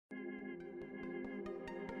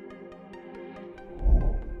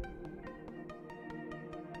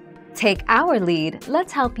Take our lead,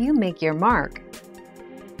 let's help you make your mark.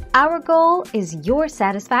 Our goal is your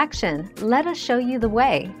satisfaction. Let us show you the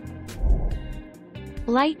way.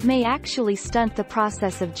 Light may actually stunt the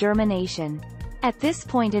process of germination. At this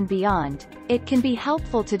point and beyond, it can be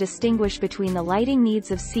helpful to distinguish between the lighting needs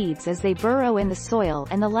of seeds as they burrow in the soil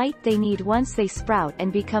and the light they need once they sprout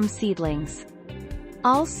and become seedlings.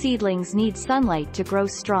 All seedlings need sunlight to grow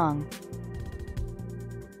strong.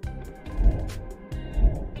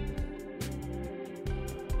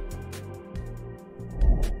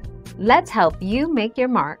 Let's help you make your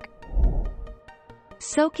mark.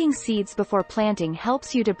 Soaking seeds before planting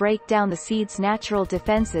helps you to break down the seed's natural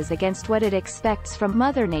defenses against what it expects from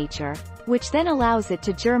Mother Nature, which then allows it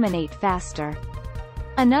to germinate faster.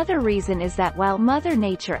 Another reason is that while Mother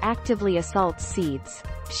Nature actively assaults seeds,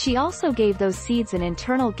 she also gave those seeds an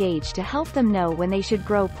internal gauge to help them know when they should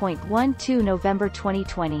grow. 12 November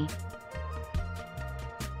 2020.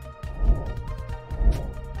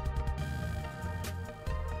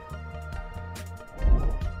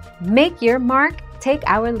 Make your mark, take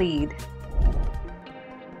our lead.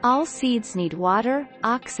 All seeds need water,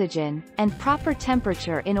 oxygen, and proper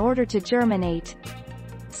temperature in order to germinate.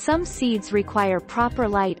 Some seeds require proper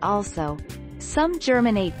light also. Some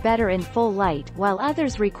germinate better in full light while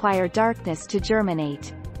others require darkness to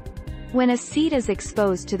germinate. When a seed is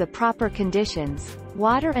exposed to the proper conditions,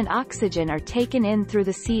 water and oxygen are taken in through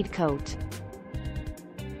the seed coat.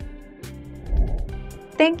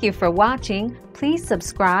 Thank you for watching. Please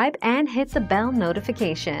subscribe and hit the bell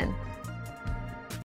notification.